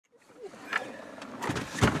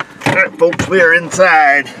Alright folks, we are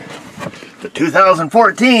inside the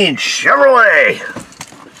 2014 Chevrolet.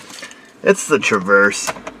 It's the Traverse.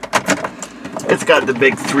 It's got the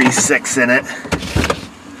big 3.6 in it.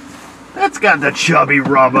 It's got the chubby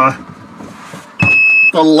rubber,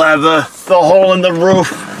 the leather, the hole in the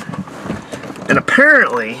roof, and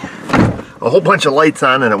apparently a whole bunch of lights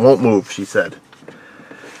on and it won't move, she said.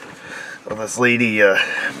 Well, this lady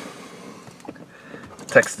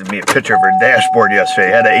texted me a picture of her dashboard yesterday.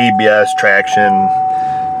 It had an ABS, traction,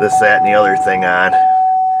 this, that, and the other thing on,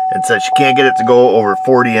 and said she can't get it to go over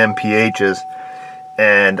 40 mphs.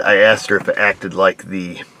 And I asked her if it acted like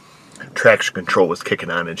the traction control was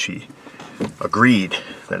kicking on, and she agreed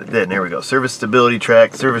that it did. And there we go. Service stability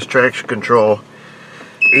track, service traction control,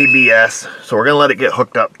 ABS. So we're gonna let it get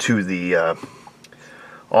hooked up to the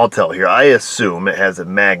Alltel here. I assume it has a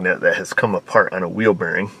magnet that has come apart on a wheel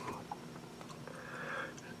bearing.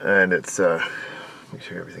 And it's, make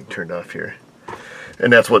sure everything turned off here.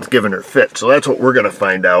 And that's what's giving her fit. So that's what we're going to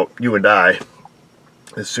find out, you and I,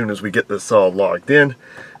 as soon as we get this all logged in.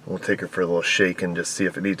 We'll take her for a little shake and just see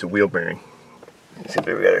if it needs a wheel bearing. You see,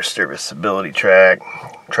 we got our service stability track,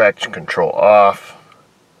 traction control off.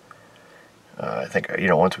 I think, you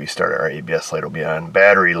know, once we start, our ABS light will be on.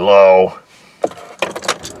 Battery low.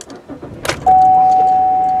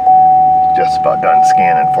 Just about done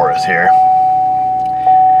scanning for us here.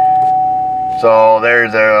 So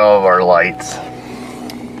there's all of our lights.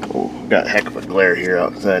 Oh, got a heck of a glare here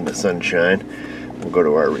outside in the sunshine. We'll go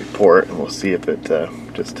to our report and we'll see if it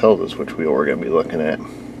just tells us which wheel we're going to be looking at.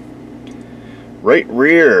 Right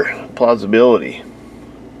rear plausibility.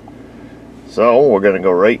 So we're going to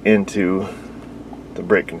go right into the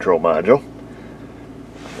brake control module.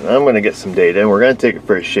 And I'm going to get some data and we're going to take it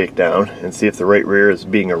for a shakedown and see if the right rear is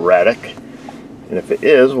being erratic. And if it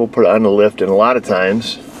is, we'll put it on the lift. And a lot of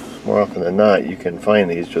times, more often than not, you can find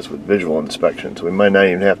these just with visual inspection, so we might not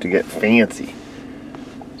even have to get fancy.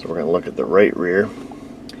 So we're going to look at the right rear.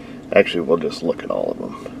 Actually, we'll just look at all of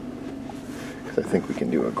them, because I think we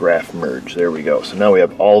can do a graph merge. There we go. So now we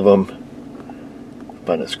have all of them up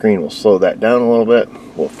on the screen. We'll slow that down a little bit.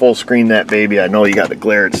 We'll full screen that baby. I know you got the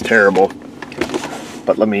glare, it's terrible,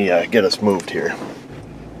 but let me get us moved here.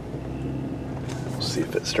 We'll see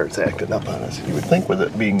if it starts acting up on us. You would think with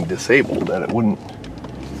it being disabled that it wouldn't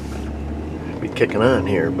be kicking on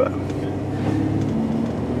here, but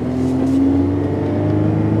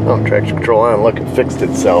oh, traction control on. Look, it fixed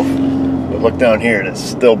itself, but look down here and it's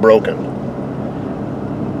still broken.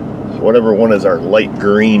 So whatever one is our light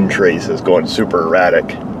green trace is going super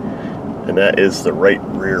erratic, and that is the right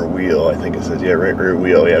rear wheel. I think it says, yeah, right rear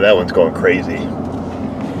wheel. Yeah, that one's going crazy.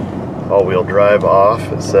 All-wheel drive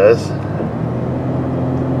off, it says.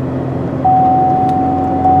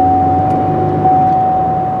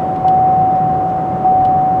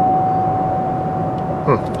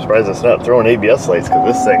 Surprised it's not throwing ABS lights,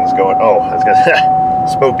 because this thing's going, oh, I was gonna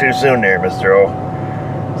spoke too soon there, Mr. O.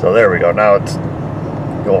 So there we go. Now it's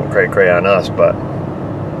going cray-cray on us, but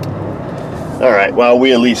alright, well,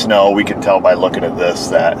 we at least know, we can tell by looking at this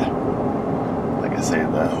that, like I say,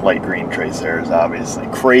 the light green trace there is obviously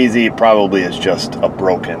crazy. It probably is just a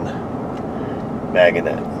broken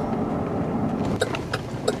magnet.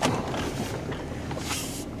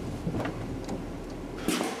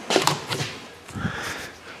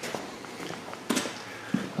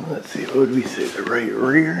 Let's see, what would we say, the right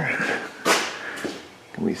rear?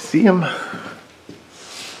 Can we see them?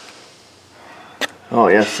 Oh,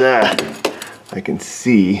 yes, I can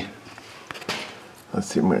see. Let's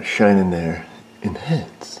see, I'm going to shine in there.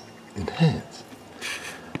 Enhance, enhance.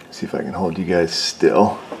 See if I can hold you guys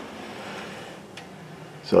still.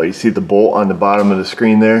 So you see the bolt on the bottom of the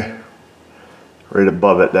screen there? Right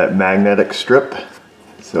above it, that magnetic strip.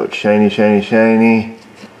 So it's shiny, shiny, shiny.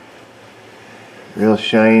 Real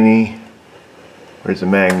shiny. Where's the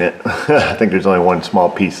magnet? I think there's only one small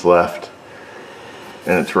piece left,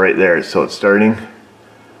 and it's right there. So it's starting.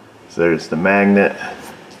 So there's the magnet,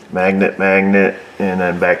 magnet, magnet, and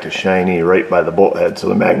then back to shiny right by the bolt head. So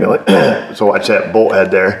the magnet, so watch that bolt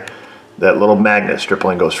head there. That little magnet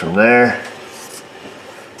stripling goes from there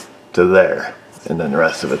to there, and then the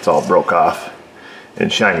rest of it's all broke off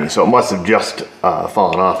and shiny. So it must have just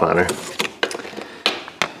fallen off on her,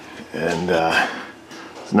 and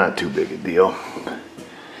it's not too big a deal.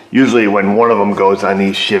 Usually when one of them goes on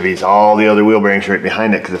these Chevys, all the other wheel bearings are right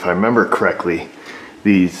behind it, because if I remember correctly,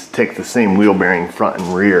 these take the same wheel bearing front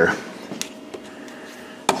and rear.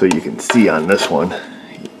 So you can see on this one,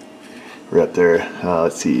 right there,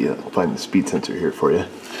 let's see, I'll find the speed sensor here for you.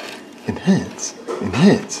 Enhance,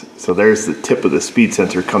 enhance. So there's the tip of the speed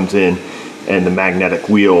sensor comes in, and the magnetic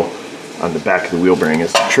wheel on the back of the wheel bearing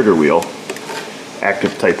is the trigger wheel.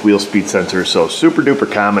 Active type wheel speed sensor, so super duper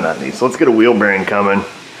common on these. So let's get a wheel bearing coming,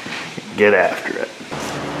 get after it.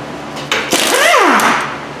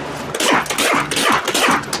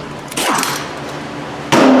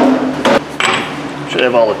 Should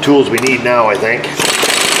have all the tools we need now, I think.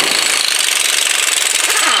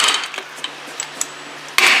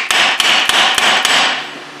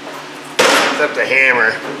 Except a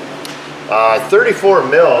hammer. 34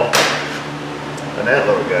 mil on that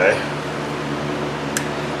little guy.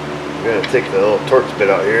 I'm gonna take the little Torx bit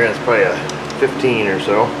out here, and it's probably a 15 or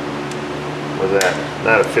so. What's that?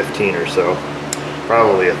 Not a 15 or so.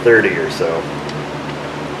 Probably a 30 or so.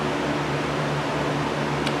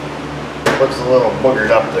 Looks a little boogered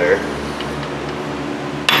up there.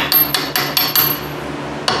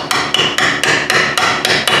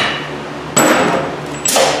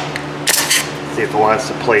 See if it wants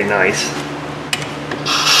to play nice.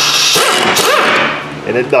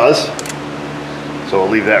 And it does. So we'll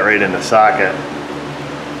leave that right in the socket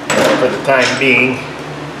for the time being.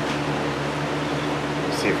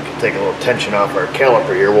 See if we can take a little tension off our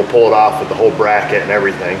caliper here. We'll pull it off with the whole bracket and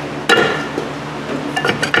everything.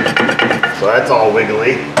 So that's all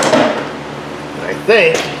wiggly. And I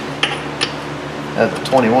think that's the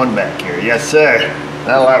 21 back here. Yes, sir.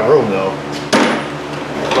 Not a lot of room though.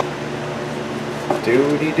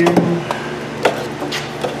 Doody-doo.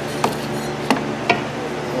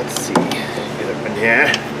 Let's see. Get up in here.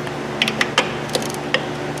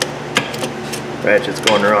 Ratchet's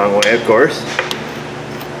going the wrong way, of course.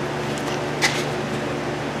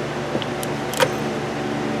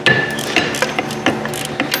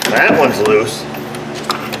 That one's loose.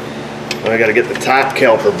 I gotta get the top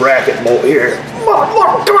caliper bracket bolt here. Come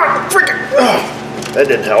on, freaking! That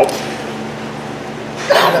didn't help.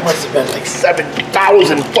 That must have been like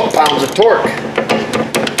 7,000 foot-pounds of torque.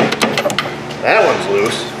 That one's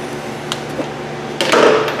loose.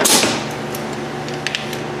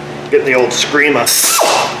 Getting the old Screamer.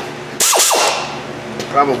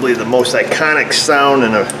 Probably the most iconic sound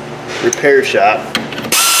in a repair shop.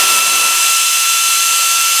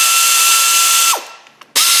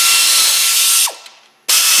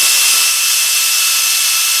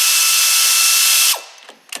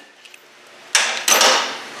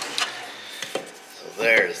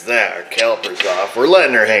 There's that, our caliper's off. We're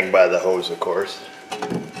letting her hang by the hose, of course.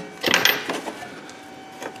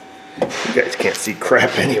 You guys can't see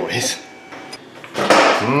crap anyways.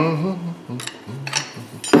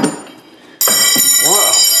 What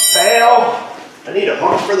a fail! I need a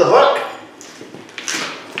hook for the hook.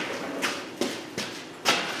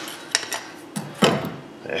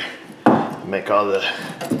 There. Make all the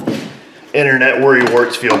internet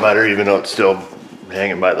worry-warts feel better, even though it's still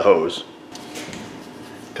hanging by the hose.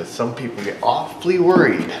 Because some people get awfully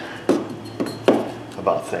worried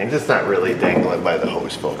about things. It's not really dangling by the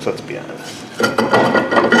hose, folks, let's be honest.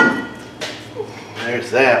 There's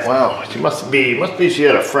that. Wow, she must be she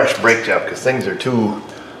had a fresh brake job, because things are too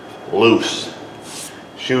loose.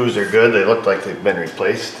 Shoes are good, they look like they've been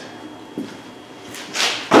replaced.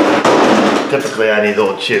 Typically on these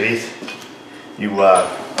old Chevys, you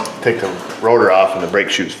take the rotor off and the brake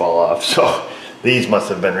shoes fall off, so these must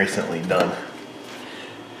have been recently done.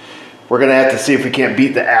 We're gonna have to see if we can't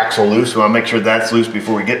beat the axle loose. We wanna make sure that's loose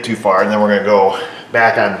before we get too far, and then we're gonna go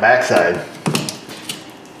back on the backside.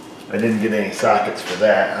 I didn't get any sockets for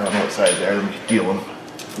that. I don't know what size they are. Let me feel them.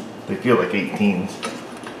 They feel like 18s.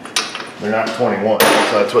 They're not 21,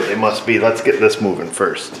 so that's what they must be. Let's get this moving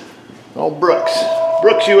first. Oh, Brooks.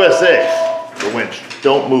 Brooks USA. The winch.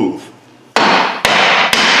 Don't move.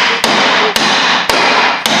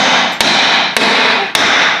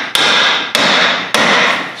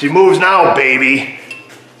 She moves now, baby.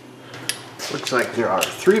 Looks like there are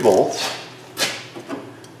 3 bolts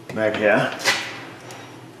back here.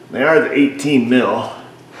 They are the 18 mil.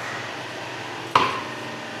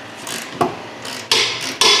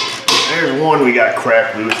 There's one we got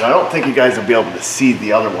cracked loose. I don't think you guys will be able to see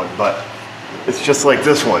the other one, but it's just like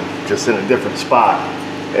this one, just in a different spot.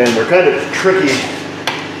 And they're kind of tricky.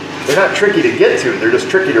 They're not tricky to get to, they're just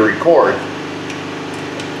tricky to record.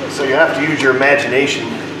 So you have to use your imagination.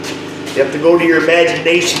 You have to go to your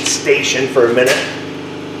imagination station for a minute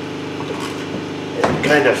and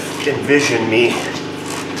kind of envision me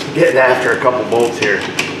getting after a couple bolts here.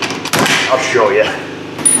 I'll show you.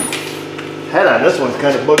 Head on this one's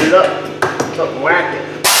kind of boogered up. Something whacked it.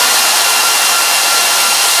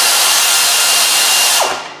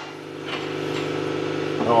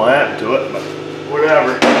 I don't know what happened to it, but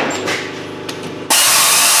whatever.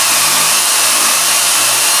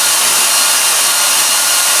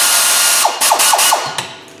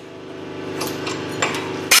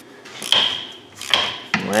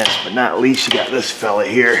 but not least, you got this fella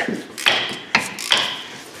here.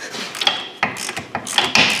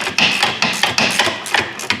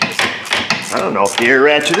 I don't know if the air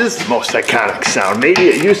ratchet is the most iconic sound. Maybe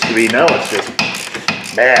it used to be. Now it's just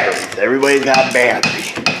batteries. Everybody's got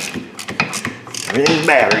battery. Everything's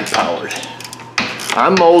battery powered.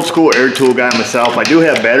 I'm an old school air tool guy myself. I do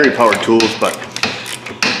have battery powered tools, but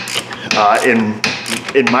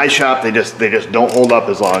in my shop they just don't hold up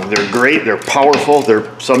as long. They're great. They're powerful.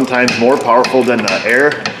 They're sometimes more powerful than the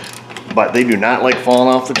air, but they do not like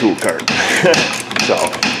falling off the tool cart. So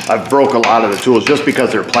I've broke a lot of the tools just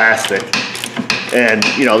because they're plastic. And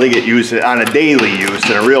you know, they get used on a daily use.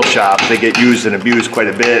 In a real shop, they get used and abused quite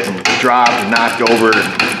a bit, and dropped and knocked over,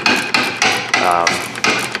 and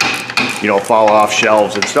you know, fall off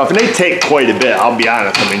shelves and stuff. And they take quite a bit, I'll be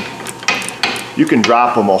honest. I mean, you can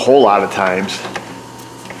drop them a whole lot of times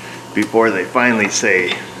before they finally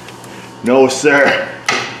say, no sir,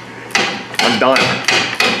 I'm done.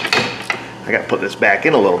 I gotta put this back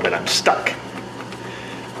in a little bit, I'm stuck.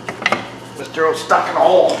 Mr. O's stuck in a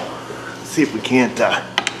hole. See if we can't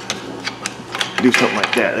do something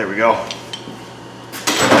like that. There we go.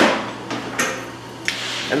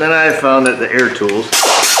 And then I found that the air tools,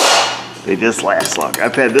 they just last long.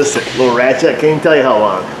 I've had this little ratchet, I can't even tell you how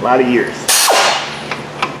long, a lot of years.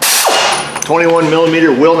 21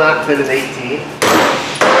 millimeter will not fit an 18.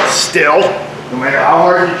 Still, no matter how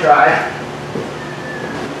hard you try.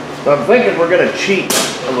 So I'm thinking we're gonna cheat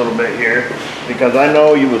a little bit here, because I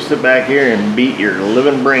know you will sit back here and beat your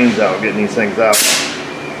living brains out getting these things out.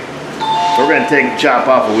 So we're going to take and chop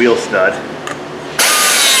off a wheel stud.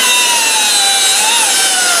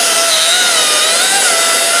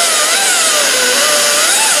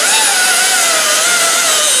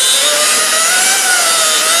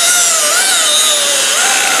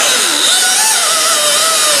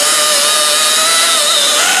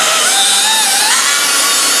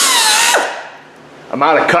 I'm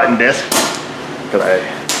out of cutting disc, because I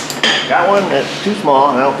got one that's too small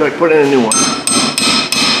and I don't feel like putting in a new one.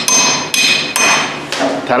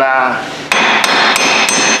 Ta-da!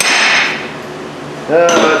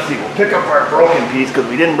 Let's see, we'll pick up our broken piece because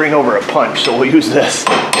we didn't bring over a punch, so we'll use this.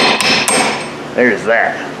 There's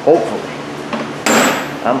that, hopefully.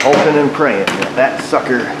 I'm hoping and praying that that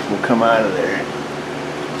sucker will come out of there.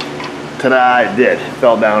 Ta-da, it did. It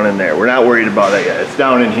fell down in there. We're not worried about it yet. It's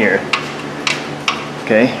down in here.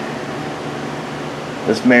 Okay,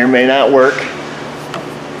 this may or may not work.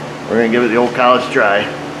 We're gonna give it the old college try.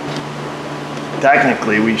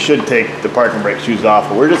 Technically, we should take the parking brake shoes off,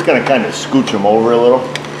 but we're just gonna kind of scooch them over a little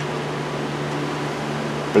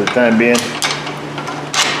for the time being.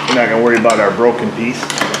 We're not gonna worry about our broken piece,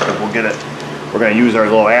 because we'll get it. We're gonna use our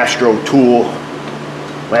little Astro tool,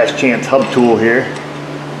 last chance hub tool here,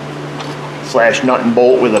 slash nut and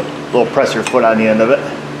bolt with a little presser foot on the end of it.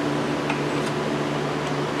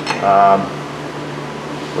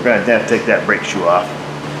 We're going to have to take that brake shoe off,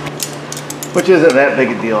 which isn't that big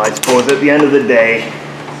a deal, I suppose, at the end of the day,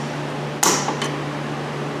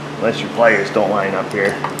 unless your pliers don't line up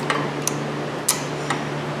here.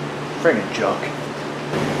 Friggin' junk.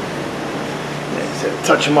 Yeah, just had to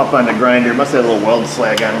touch them up on the grinder. Must have a little weld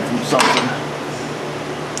slag on them from something.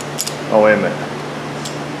 Oh, wait a minute.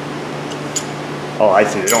 Oh, I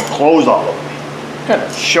see, they don't close all the way. What kind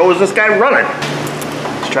of show is this guy running?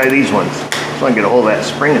 Try these ones so I can get a hold of that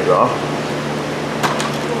spring is off.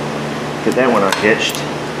 Get that one unhitched.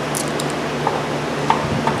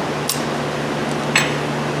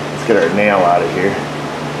 Let's get our nail out of here.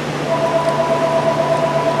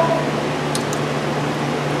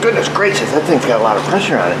 Goodness gracious, that thing's got a lot of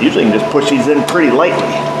pressure on it. Usually you can just push these in pretty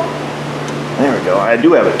lightly. There we go. I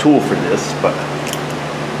do have a tool for this, but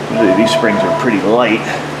usually these springs are pretty light.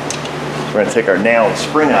 So we're going to take our nail and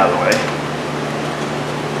spring out of the way.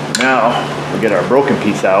 Now we'll get our broken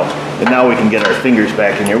piece out, and now we can get our fingers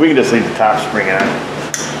back in here. We can just leave the top spring on.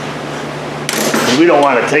 We don't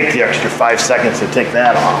want to take the extra 5 seconds to take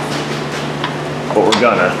that off, but we're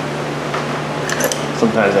gonna.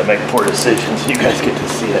 Sometimes I make poor decisions, you guys get to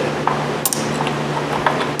see it.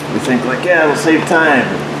 We think like, yeah, it'll save time.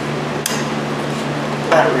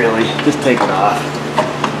 Not really, just take it off.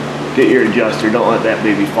 Get your adjuster, don't let that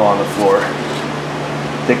baby fall on the floor.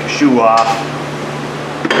 Take your shoe off.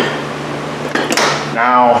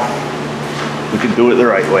 Now, we can do it the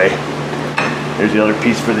right way. There's the other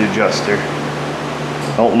piece for the adjuster.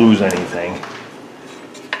 Don't lose anything.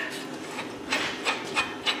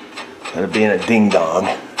 Instead of being a ding dong.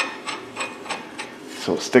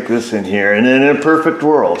 So stick this in here, and then in a perfect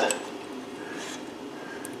world,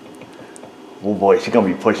 oh boy, she's gonna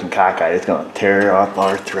be pushing cockeyed. It's gonna tear off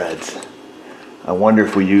our threads. I wonder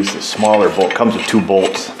if we use the smaller bolt. It comes with 2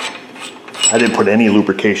 bolts. I didn't put any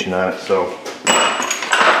lubrication on it, so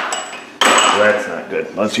that's not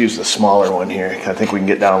good. Let's use the smaller one here. I think we can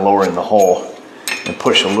get down lower in the hole and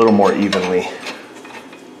push a little more evenly.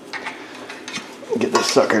 Get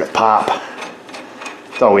this sucker to pop.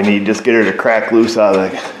 That's all we need. Just get her to crack loose out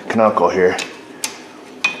of the knuckle here.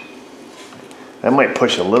 That might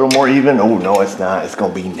push a little more even. Oh no, it's not. It's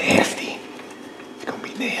gonna be nasty. It's gonna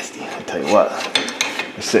be nasty. I tell you what,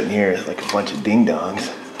 we're sitting here like a bunch of ding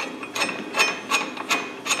dongs.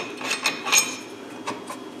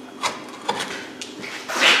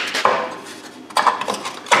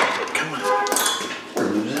 Come on, we're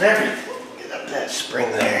losing everything. Get up that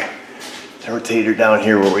spring there. Rotator down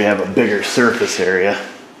here where we have a bigger surface area.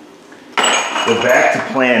 Go back to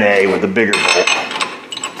plan A with the bigger bolt.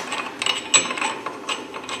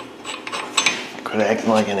 Quit acting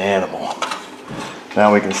like an animal.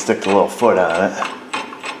 Now we can stick the little foot on it.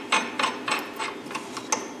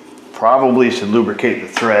 Probably should lubricate the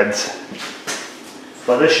threads,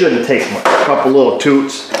 but this shouldn't take much. A couple little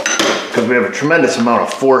toots, because we have a tremendous amount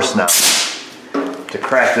of force now to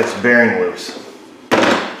crack this bearing loose.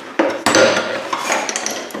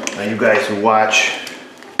 Now you guys who watch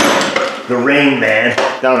The Rain Man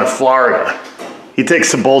down in Florida, he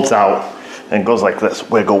takes the bolts out and goes like this,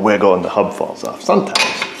 wiggle, wiggle, and the hub falls off. Sometimes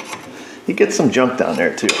he gets some junk down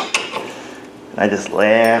there too. I just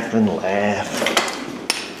laugh and laugh.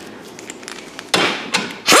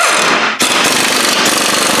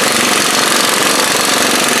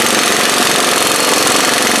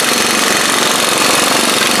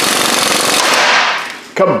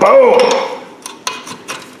 Kaboom!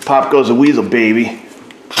 Pop goes a weasel, baby.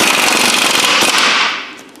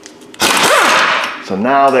 So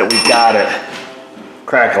now that we got it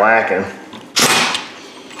crack-lacking,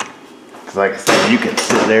 because like I said, you can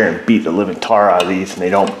sit there and beat the living tar out of these and they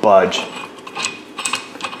don't budge.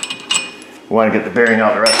 We want to get the bearing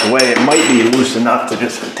out the rest of the way. It might be loose enough to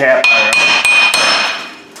just tap on it.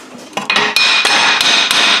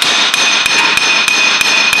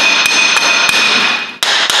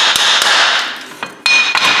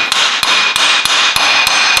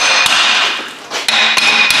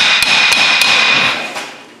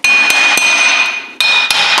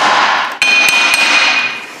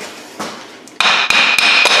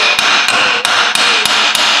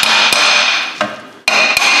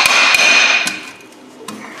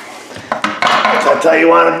 That's how you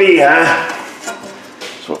want to be, huh?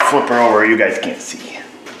 So flip her over, you guys can't see.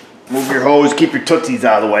 Move your hose, keep your tootsies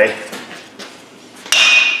out of the way.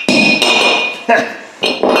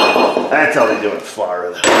 That's how they do it in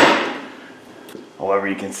Florida. However,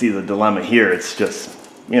 you can see the dilemma here. It's just,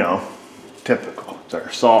 you know, typical. It's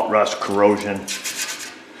our salt, rust, corrosion,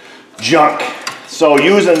 junk. So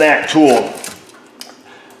using that tool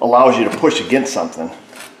allows you to push against something,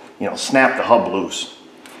 you know, snap the hub loose.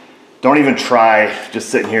 Don't even try just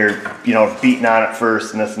sitting here, you know, beating on it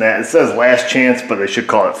first and this and that. It says last chance, but they should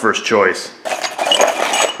call it first choice.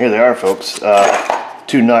 Here they are, folks.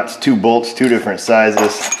 2 nuts, 2 bolts, 2 different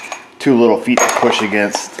sizes, 2 little feet to push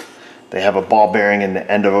against. They have a ball bearing in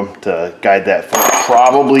the end of them to guide that foot.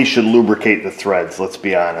 Probably should lubricate the threads, let's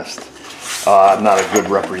be honest. I'm not a good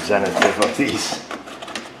representative of these,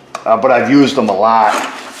 but I've used them a lot.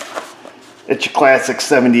 It's your classic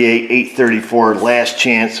 78 834 last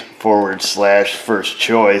chance / first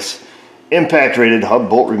choice impact rated hub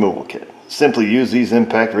bolt removal kit. Simply use these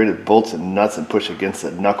impact rated bolts and nuts and push against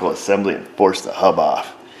the knuckle assembly and force the hub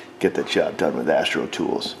off. Get the job done with Astro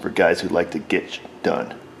tools for guys who like to get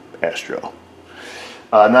done. Astro.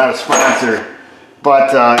 Not a sponsor,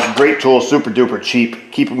 but great tool, super duper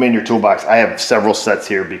cheap. Keep them in your toolbox. I have several sets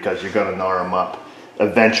here because you're gonna gnar them up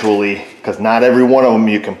eventually, because not every one of them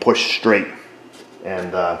you can push straight,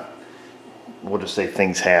 and we'll just say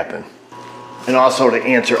things happen. And also to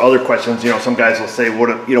answer other questions, you know, some guys will say,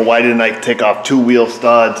 what, you know, why didn't I take off 2 wheel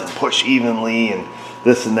studs and push evenly and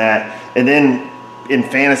this and that? And then in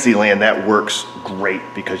Fantasyland that works great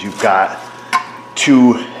because you've got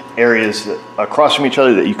 2 areas across from each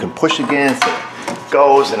other that you can push against. It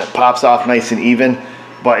goes and it pops off nice and even.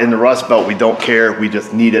 But in the Rust Belt, we don't care. We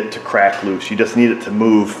just need it to crack loose. You just need it to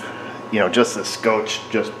move, you know, just a scotch,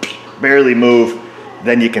 just barely move.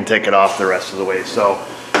 Then you can take it off the rest of the way. So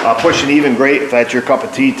pushing even, great. If that's your cup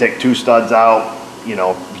of tea, take 2 studs out, you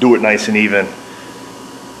know, do it nice and even.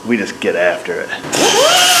 We just get after it.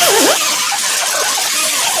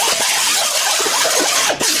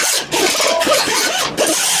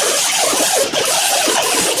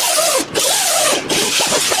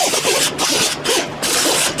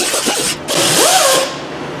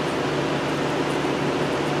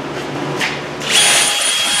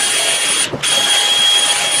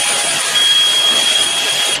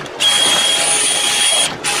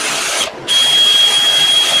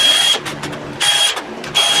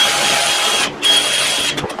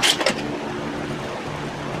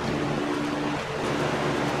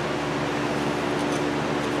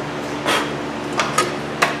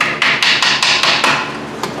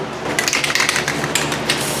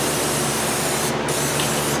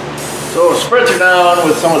 So spritzer down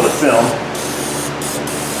with some of the film.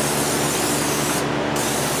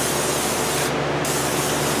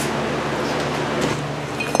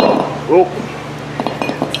 Oh,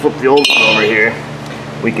 flip the old one over here.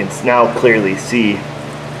 We can now clearly see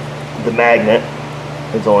the magnet.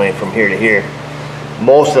 It's only from here to here.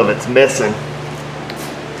 Most of it's missing.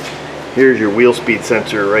 Here's your wheel speed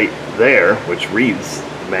sensor right there, which reads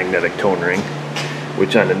the magnetic tone ring,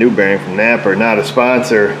 which on the new bearing from Napa, not a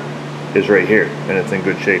sponsor, is right here, and it's in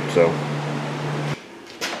good shape. So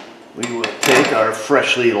we will take our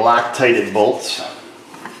freshly Loctited bolts,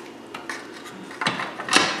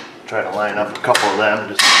 try to line up a couple of them,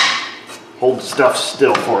 just hold stuff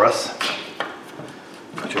still for us.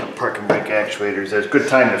 Put your parking brake actuators. There's a good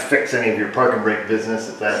time to fix any of your parking brake business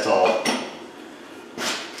if that's all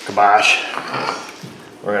kibosh.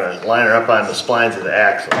 We're going to line her up on the splines of the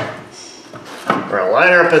axle. We're going to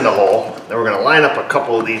line her up in the hole. Then we're going to line up a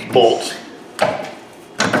couple of these bolts.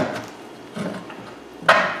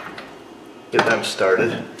 Get them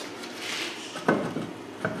started.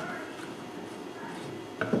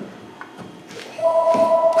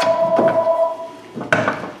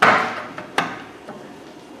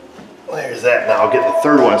 There's that. Now I'll get the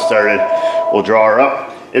third one started. We'll draw her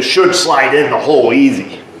up. It should slide in the hole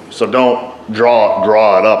easy. So don't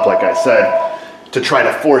draw it up like I said. To try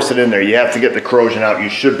to force it in there, you have to get the corrosion out. You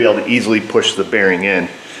should be able to easily push the bearing in,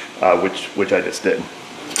 which I just did.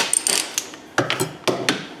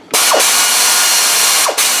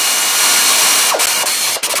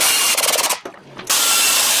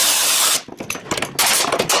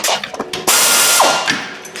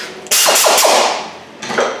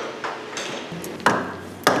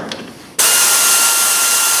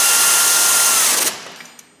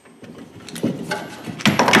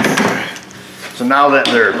 So now that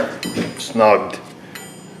they're snugged,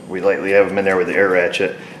 we lightly have them in there with the air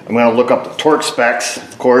ratchet. I'm going to look up the torque specs,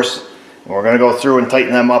 of course, and we're going to go through and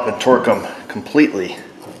tighten them up and torque them completely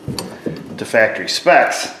to factory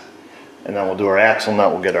specs. And then we'll do our axle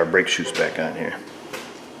nut, we'll get our brake shoes back on here.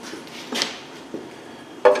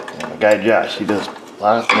 And my guy Josh, he does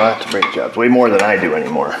lots and lots of brake jobs, way more than I do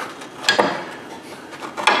anymore.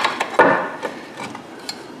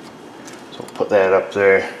 So we'll put that up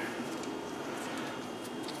there.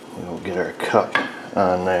 We'll get our cup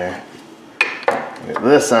on there. Get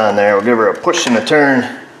this on there. We'll give her a push and a turn.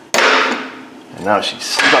 And now she's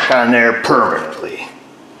stuck on there permanently.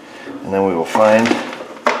 And then we will find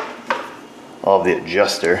all the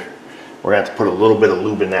adjuster. We're going to have to put a little bit of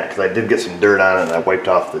lube in that because I did get some dirt on it and I wiped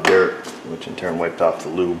off the dirt, which in turn wiped off the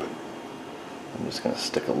lube. I'm just going to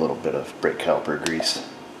stick a little bit of brake caliper grease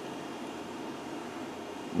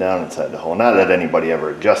down inside the hole. Not that anybody ever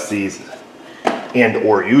adjusts these and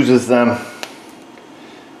or uses them.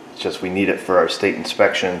 It's just we need it for our state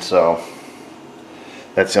inspection, so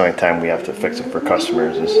that's the only time we have to fix them for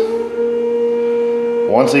customers is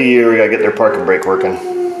once a year. We gotta get their parking brake working.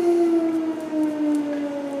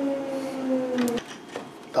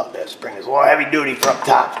 Thought that spring is a little heavy duty for up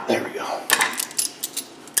top. There we go.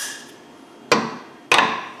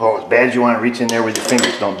 Oh, as bad as you want to reach in there with your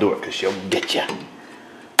fingers, don't do it because she'll get you.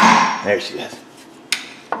 There she is.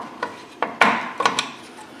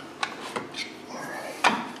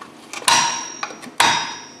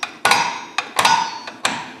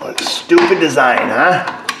 What a stupid design,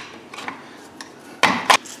 huh?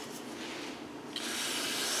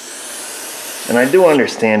 And I do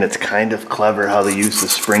understand it's kind of clever how they use the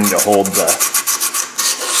spring to hold the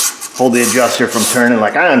adjuster from turning.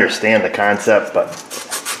 Like, I understand the concept, but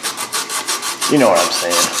you know what I'm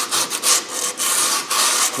saying.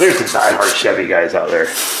 There's some diehard Chevy guys out there.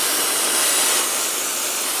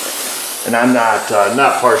 And I'm not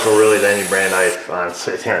partial really to any brand.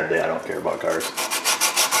 Honestly, at the end of the day, I don't care about cars.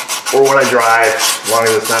 Or what I drive, as long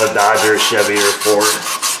as it's not a Dodge or a Chevy or a Ford.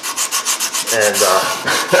 And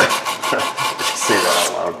just say that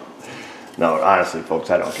out loud. No, honestly, folks,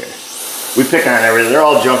 I don't care. We pick on everything. They're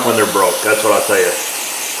all junk when they're broke. That's what I'll tell you.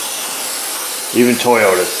 Even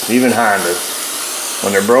Toyotas, even Hondas,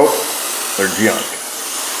 when they're broke, they're junk.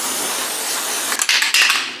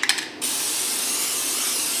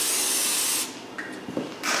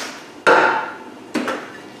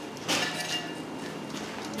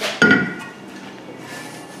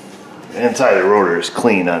 The inside of the rotor is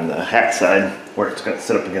clean on the hat side where it's going to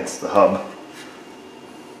sit up against the hub.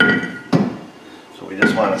 So we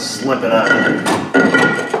just want to slip it on.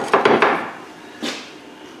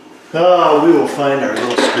 Oh, we will find our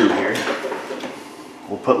little screw here.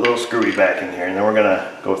 We'll put little screwy back in here, and then we're going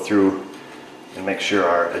to go through and make sure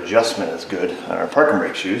our adjustment is good on our parking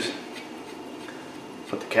brake shoes.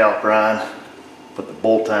 Put the caliper on, put the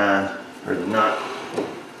bolt on, or the nut,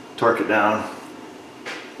 torque it down.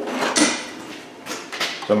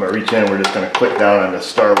 So I'm going to reach in, we're just going to click down on the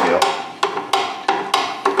star wheel.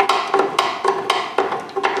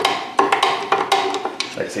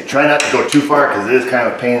 Like I say, try not to go too far because it is kind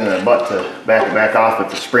of a pain in the butt to back it back off if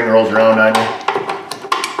the spring rolls around on you.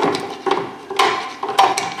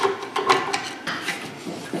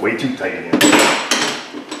 Way too tight in here.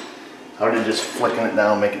 How did just flicking it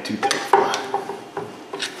down make it too tight?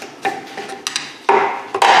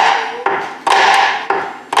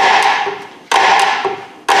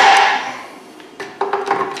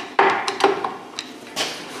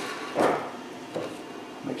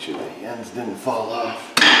 Make sure the ends didn't fall off.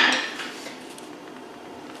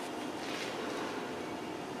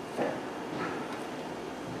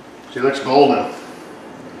 She looks golden.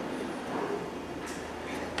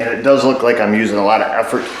 And it does look like I'm using a lot of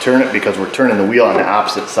effort to turn it because we're turning the wheel on the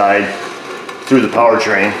opposite side through the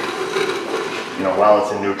powertrain, you know, while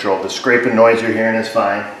it's in neutral. The scraping noise you're hearing is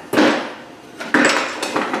fine.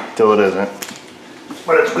 Till it isn't.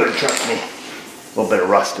 But it's good, trust me. A little bit of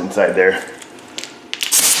rust inside there.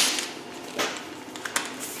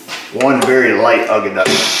 One very light ugga duck.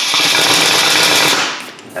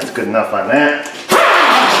 That's good enough on that.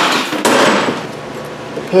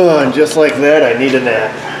 Oh, and just like that, I need a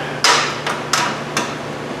nap.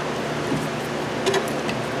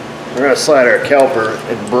 We're going to slide our caliper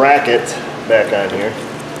and bracket back on here.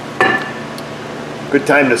 Good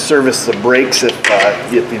time to service the brakes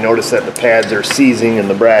if you notice that the pads are seizing in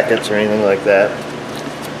the brackets or anything like that.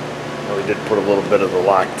 We did put a little bit of the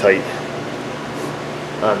Loctite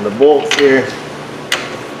on the bolts here.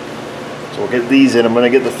 So we'll get these in. I'm going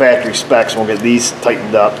to get the factory specs and we'll get these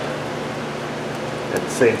tightened up. And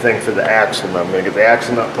same thing for the axle nut. I'm going to get the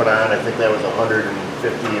axle nut put on. I think that was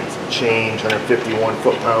 150 and some change, 151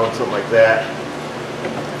 foot-pounds, something like that.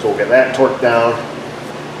 So we'll get that torqued down.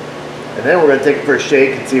 And then we're going to take it for a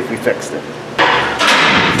shake and see if we fixed it.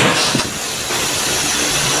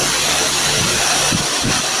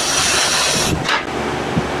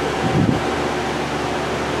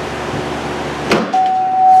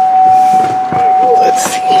 Let's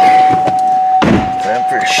see. Time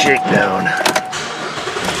for a shakedown.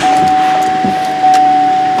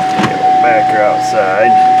 Back her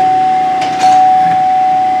outside.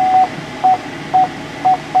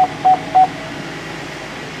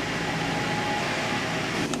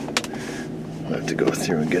 We'll have to go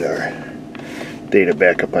through and get our data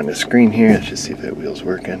back up on the screen here. Let's just see if that wheel's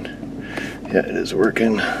working. Yeah, it is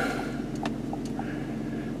working. So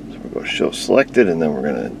we'll go show selected and then we're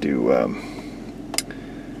going to do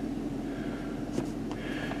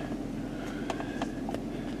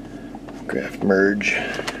graph merge.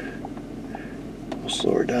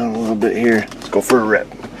 Slow her down a little bit here. Let's go for a rip.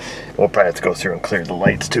 We'll probably have to go through and clear the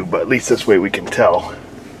lights too, but at least this way we can tell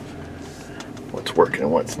what's working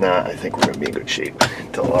and what's not. I think we're going to be in good shape.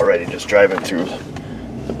 Until already just driving through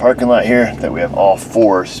the parking lot here that we have all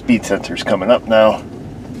 4 speed sensors coming up now.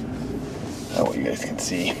 Now what you guys can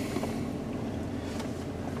see.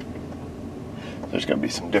 There's going to be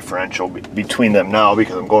some differential between them now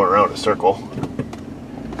because I'm going around a circle.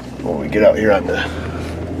 When we get out here on the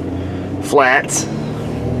flats,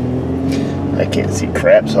 I can't see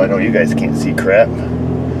crap, so I know you guys can't see crap.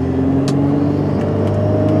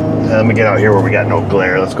 Let me get out here where we got no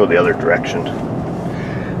glare. Let's go the other direction.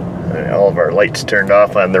 All of our lights turned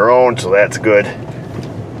off on their own, so that's good.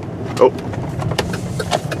 Oh,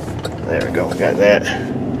 there we go. We got that.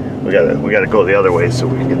 We gotta go the other way so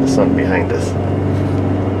we can get the sun behind us.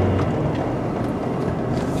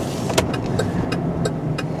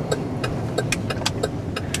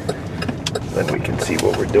 Then we can see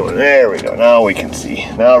what we're doing. There we go. Now we can see.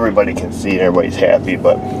 Now everybody can see and everybody's happy,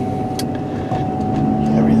 but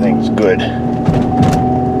everything's good.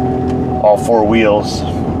 All 4 wheels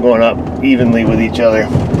going up evenly with each other.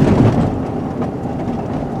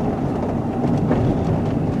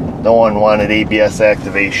 No one wanted ABS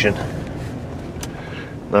activation.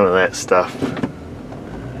 None of that stuff.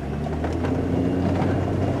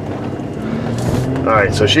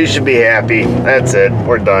 Alright, so she should be happy. That's it.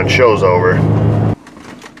 We're done. Show's over. So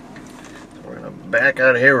we're going to back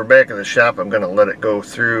out of here. We're back in the shop. I'm going to let it go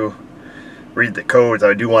through, read the codes.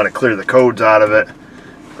 I do want to clear the codes out of it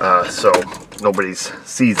so nobody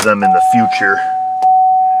sees them in the future.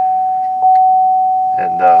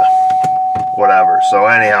 And whatever. So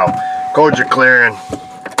anyhow, codes are clearing.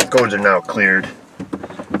 Codes are now cleared.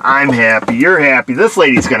 I'm happy. You're happy. This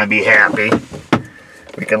lady's going to be happy.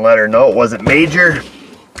 We can let her know it wasn't major.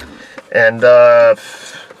 And I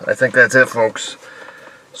think that's it, folks.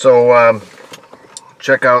 So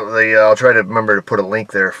check out the, I'll try to remember to put a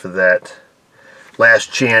link there for that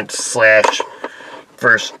last chance slash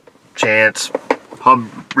first chance hub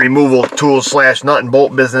removal tools slash nut and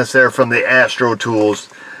bolt business there from the Astro Tools.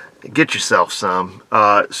 Get yourself some.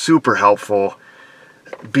 Super helpful.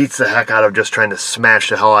 Beats the heck out of just trying to smash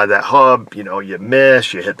the hell out of that hub. You know, you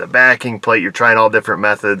miss, you hit the backing plate, you're trying all different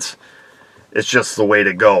methods. It's just the way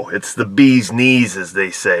to go. It's the bee's knees, as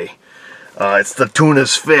they say. It's the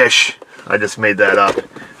tuna's fish. I just made that up.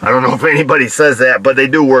 I don't know if anybody says that, but they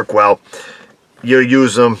do work well. You'll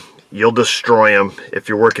use them, you'll destroy them if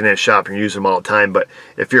you're working in a shop and you use them all the time. But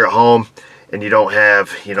if you're at home and you don't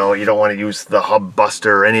have, you know, you don't want to use the hub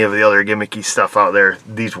buster or any of the other gimmicky stuff out there,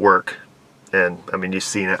 these work. And I mean, you've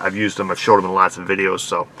seen it. I've used them. I've showed them in lots of videos.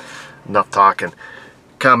 So enough talking.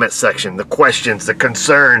 Comment section, the questions, the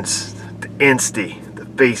concerns, the Insta, the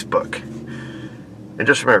Facebook. And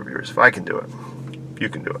just remember, viewers, if I can do it, you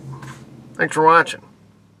can do it. Thanks for watching.